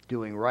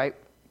 doing right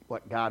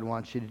what God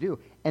wants you to do.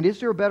 And is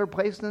there a better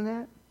place than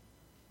that?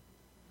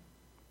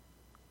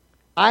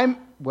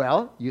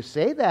 Well, you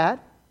say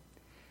that,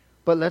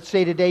 but let's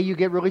say today you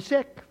get really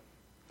sick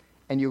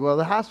and you go to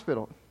the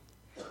hospital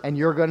And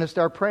you're going to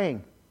start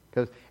praying.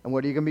 And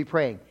what are you going to be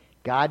praying?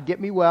 God, get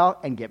me well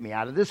and get me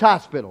out of this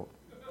hospital.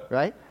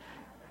 Right?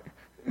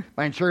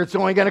 My insurance is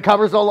only going to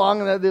cover so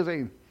long.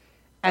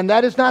 And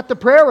that is not the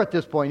prayer at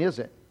this point, is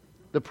it?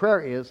 The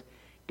prayer is,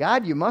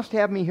 God, you must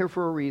have me here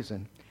for a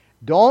reason.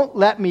 Don't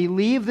let me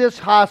leave this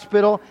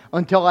hospital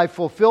until I've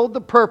fulfilled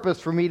the purpose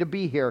for me to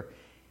be here.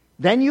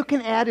 Then you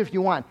can add if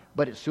you want.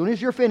 But as soon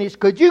as you're finished,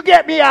 could you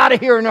get me out of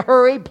here in a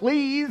hurry,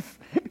 please?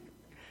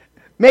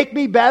 Make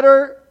me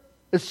better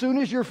as soon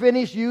as you're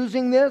finished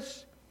using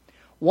this.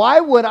 Why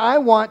would I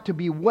want to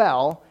be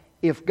well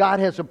if God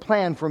has a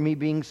plan for me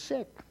being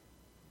sick?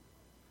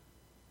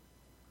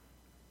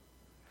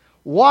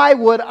 Why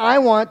would I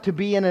want to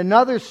be in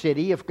another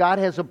city if God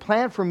has a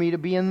plan for me to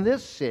be in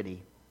this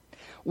city?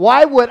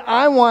 Why would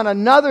I want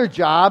another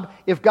job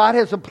if God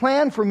has a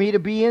plan for me to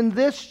be in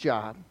this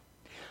job?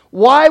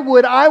 Why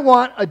would I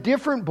want a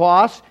different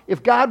boss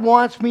if God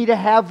wants me to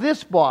have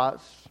this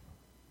boss?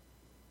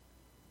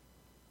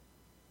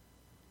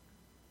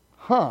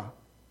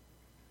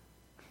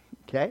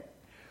 Okay?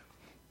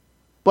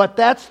 But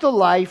that's the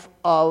life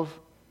of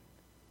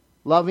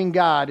loving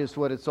God, is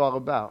what it's all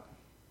about.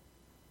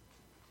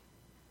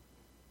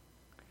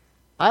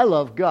 I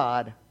love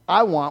God.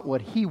 I want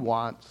what He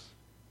wants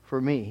for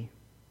me.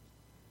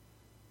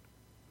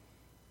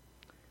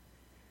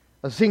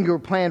 A singular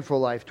plan for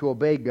life to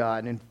obey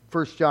God. In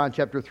 1 John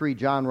chapter 3,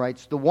 John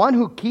writes, the one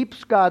who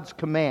keeps God's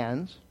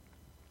commands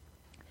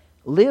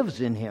lives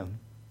in Him,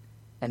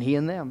 and He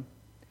in them.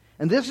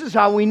 And this is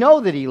how we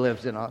know that He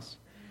lives in us.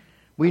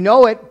 We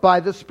know it by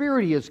the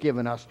Spirit He has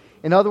given us.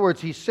 In other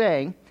words, He's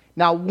saying,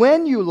 now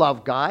when you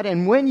love God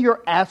and when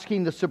you're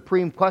asking the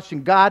supreme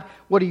question, God,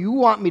 what do you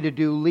want me to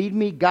do? Lead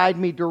me, guide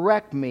me,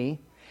 direct me.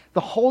 The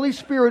Holy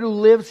Spirit who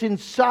lives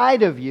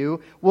inside of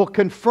you will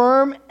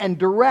confirm and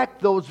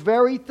direct those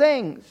very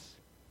things.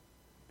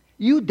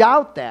 You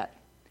doubt that.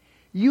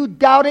 You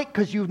doubt it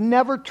because you've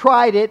never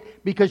tried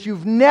it, because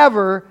you've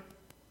never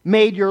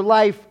made your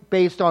life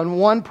based on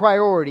one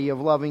priority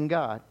of loving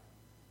God.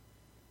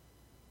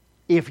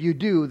 If you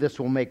do, this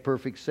will make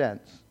perfect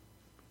sense.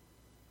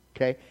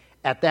 Okay?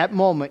 At that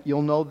moment,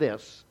 you'll know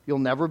this. You'll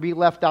never be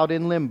left out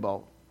in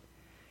limbo.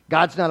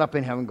 God's not up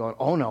in heaven going,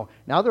 oh no,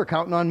 now they're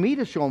counting on me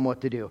to show them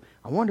what to do.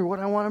 I wonder what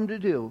I want them to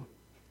do.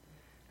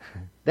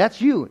 That's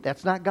you.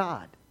 That's not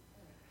God.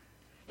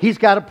 He's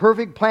got a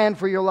perfect plan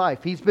for your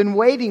life. He's been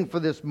waiting for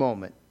this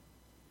moment.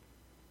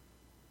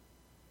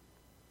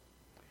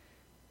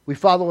 We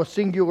follow a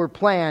singular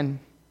plan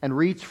and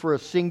reach for a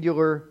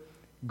singular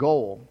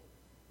goal.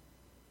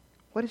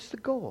 What is the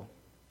goal?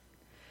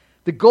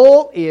 The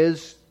goal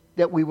is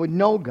that we would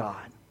know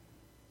God.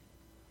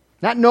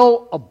 Not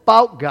know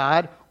about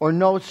God or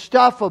know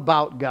stuff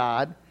about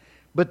God,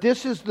 but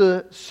this is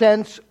the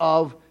sense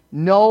of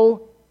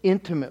know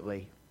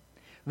intimately.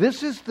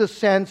 This is the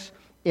sense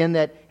in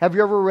that, have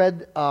you ever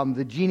read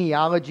the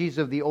genealogies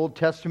of the Old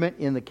Testament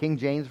in the King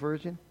James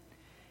Version?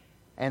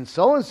 And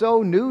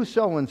so-and-so knew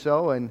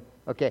so-and-so, and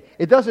okay,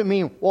 it doesn't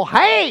mean, well,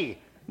 hey,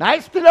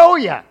 nice to know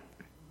you.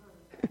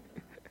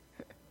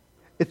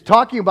 It's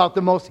talking about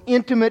the most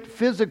intimate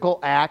physical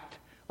act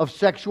of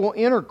sexual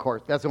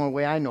intercourse. That's the only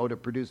way I know to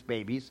produce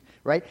babies,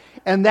 right?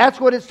 And that's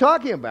what it's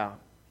talking about.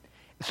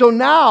 So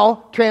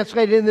now,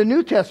 translated in the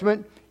New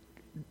Testament,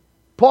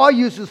 Paul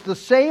uses the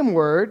same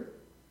word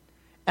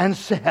and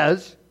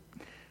says,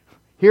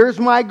 here's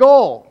my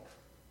goal.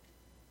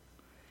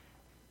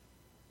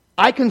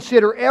 I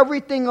consider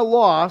everything a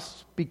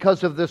loss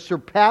because of the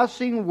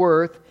surpassing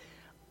worth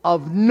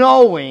of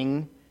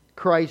knowing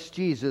Christ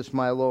Jesus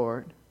my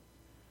Lord,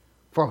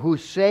 for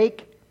whose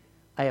sake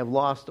I have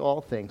lost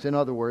all things. In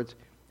other words,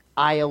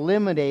 I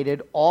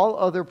eliminated all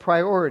other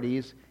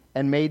priorities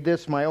and made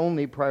this my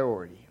only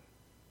priority.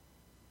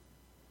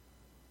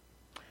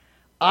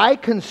 I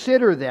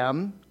consider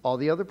them, all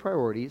the other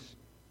priorities,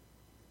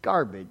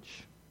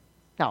 garbage.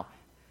 Now,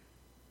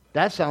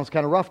 that sounds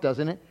kind of rough,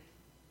 doesn't it?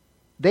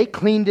 They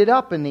cleaned it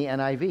up in the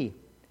NIV.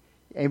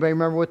 Anybody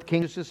remember what the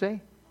King used to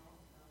say?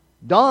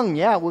 Dung,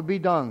 yeah, it would be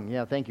dung.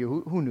 Yeah, thank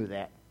you. Who knew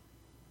that?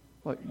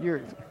 Well,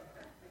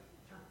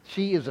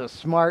 she is a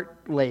smart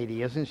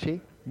lady, isn't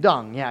she?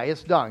 Dung, yeah,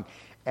 it's dung.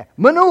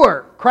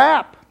 Manure,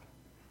 crap.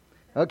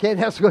 Okay,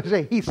 that's what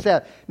he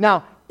said.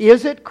 Now,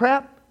 is it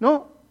crap?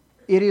 No,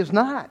 it is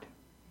not.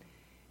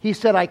 He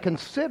said, I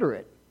consider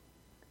it.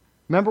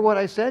 Remember what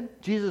I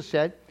said? Jesus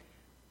said,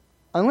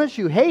 unless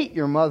you hate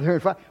your mother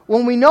and father.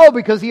 When we know,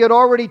 because he had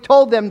already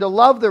told them to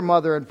love their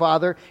mother and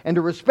father and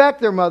to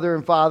respect their mother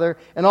and father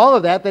and all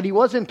of that he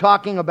wasn't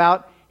talking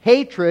about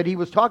hatred. He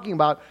was talking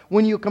about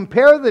when you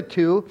compare the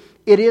two,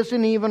 it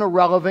isn't even a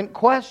relevant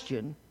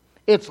question.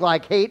 It's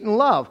like hate and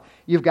love.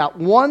 You've got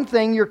one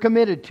thing you're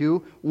committed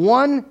to,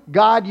 one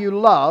God you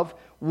love,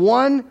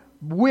 one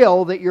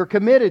will that you're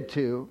committed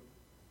to.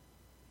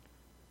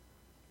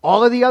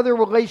 All of the other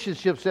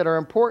relationships that are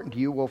important to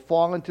you will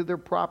fall into their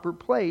proper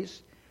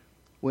place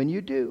when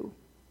you do.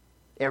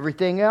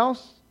 Everything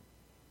else,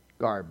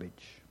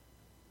 garbage.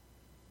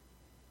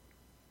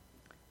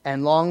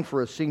 And long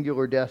for a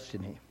singular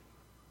destiny.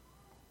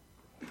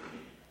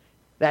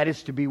 That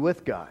is to be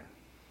with God.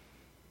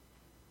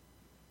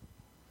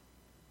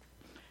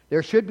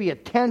 There should be a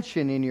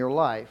tension in your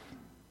life.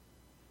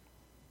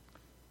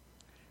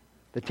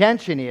 The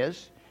tension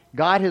is,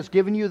 God has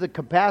given you the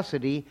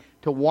capacity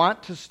to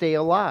want to stay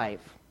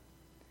alive.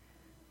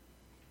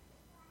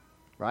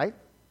 Right?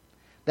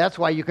 That's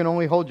why you can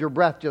only hold your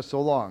breath just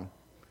so long.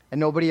 And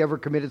nobody ever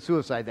committed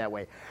suicide that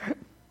way.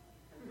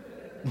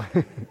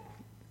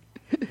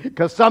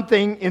 Because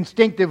something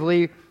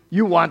instinctively,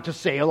 you want to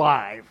stay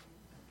alive.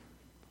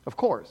 Of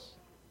course.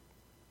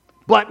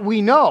 But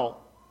we know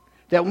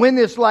that when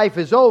this life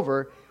is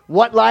over,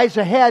 what lies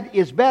ahead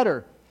is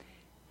better.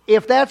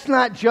 If that's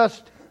not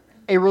just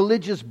a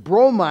religious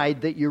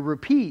bromide that you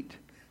repeat,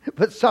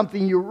 but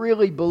something you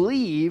really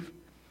believe,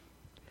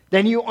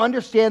 then you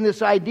understand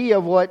this idea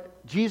of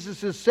what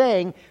Jesus is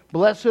saying,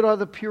 blessed are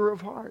the pure of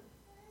heart.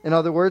 In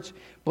other words,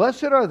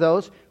 blessed are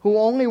those who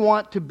only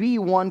want to be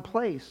one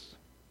place,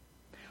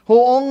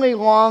 who only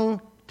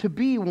long to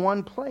be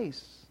one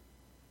place.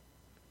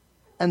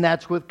 And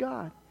that's with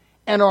God.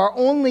 And are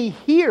only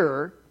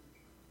here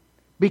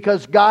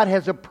because God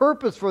has a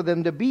purpose for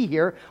them to be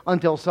here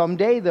until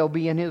someday they'll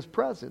be in His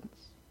presence.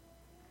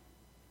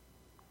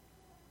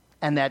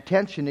 And that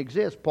tension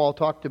exists. Paul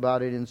talked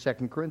about it in 2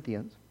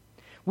 Corinthians.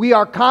 We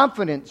are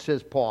confident,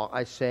 says Paul,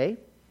 I say,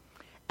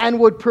 and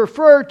would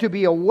prefer to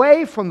be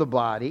away from the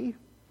body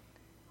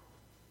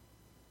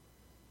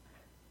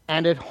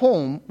and at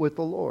home with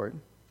the Lord.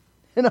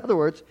 In other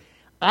words,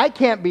 I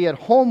can't be at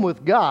home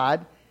with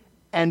God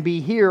and be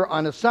here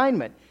on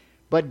assignment.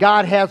 But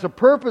God has a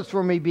purpose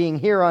for me being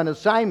here on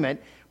assignment.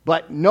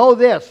 But know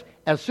this,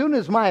 as soon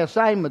as my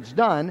assignment's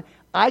done,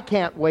 I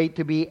can't wait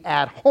to be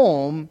at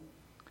home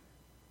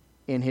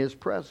in His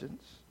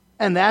presence.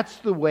 And that's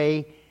the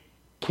way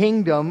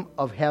kingdom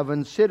of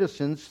heaven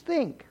citizens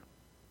think.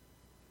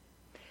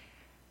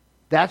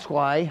 That's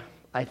why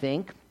I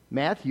think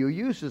Matthew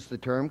uses the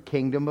term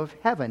kingdom of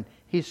heaven.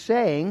 He's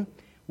saying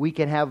we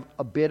can have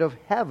a bit of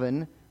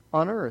heaven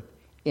on earth.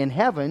 In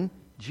heaven,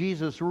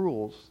 Jesus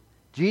rules.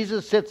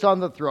 Jesus sits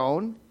on the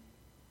throne,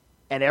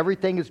 and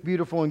everything is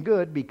beautiful and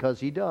good because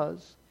He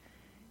does.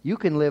 You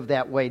can live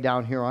that way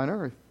down here on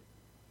earth.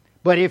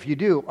 But if you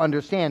do,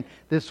 understand,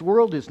 this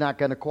world is not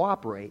going to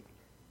cooperate.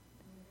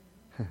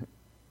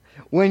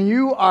 When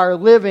you are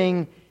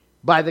living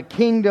by the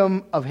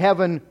kingdom of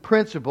heaven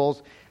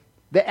principles,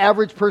 the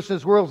average person in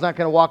this world is not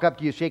going to walk up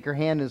to you, shake your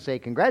hand, and say,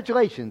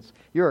 congratulations,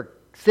 you're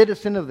a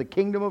citizen of the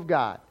kingdom of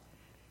God.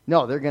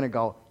 No, they're going to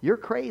go, you're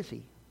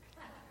crazy.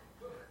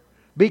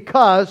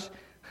 Because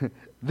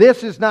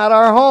this is not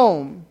our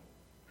home.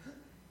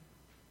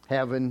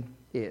 Heaven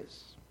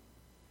is.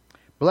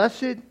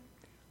 Blessed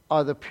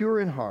are the pure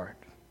in heart.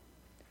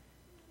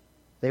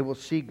 They will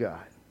see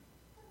God.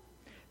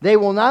 They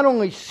will not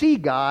only see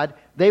God,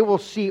 they will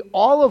see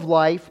all of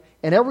life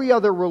and every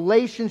other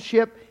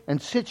relationship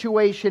and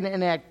situation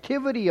and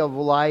activity of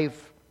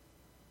life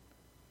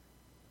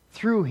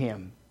through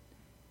Him.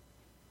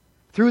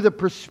 Through the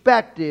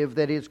perspective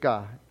that is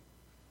God.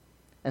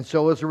 And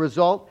so as a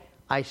result,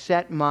 I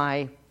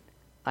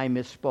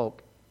misspoke,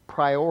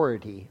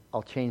 priority.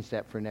 I'll change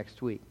that for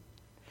next week.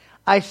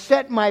 I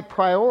set my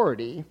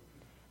priority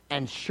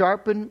and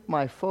sharpen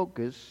my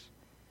focus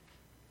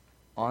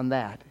on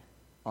that,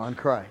 on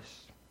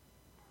Christ.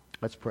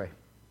 Let's pray.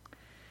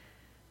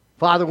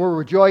 Father, we're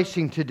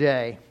rejoicing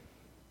today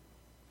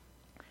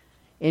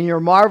in Your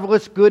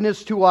marvelous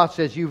goodness to us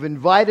as You've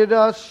invited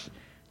us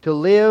to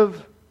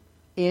live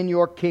in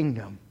Your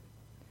kingdom.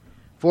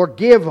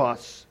 Forgive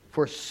us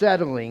for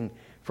settling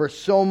for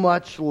so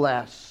much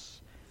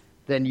less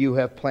than You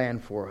have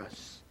planned for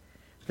us.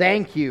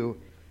 Thank You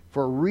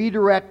for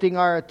redirecting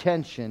our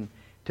attention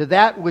to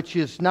that which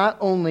is not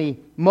only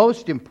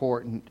most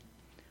important,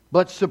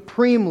 but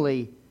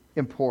supremely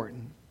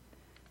important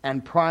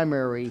and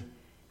primary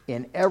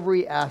in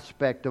every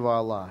aspect of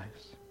our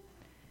lives.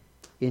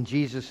 In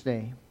Jesus'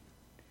 name,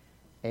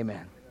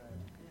 amen.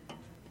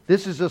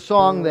 This is a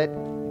song that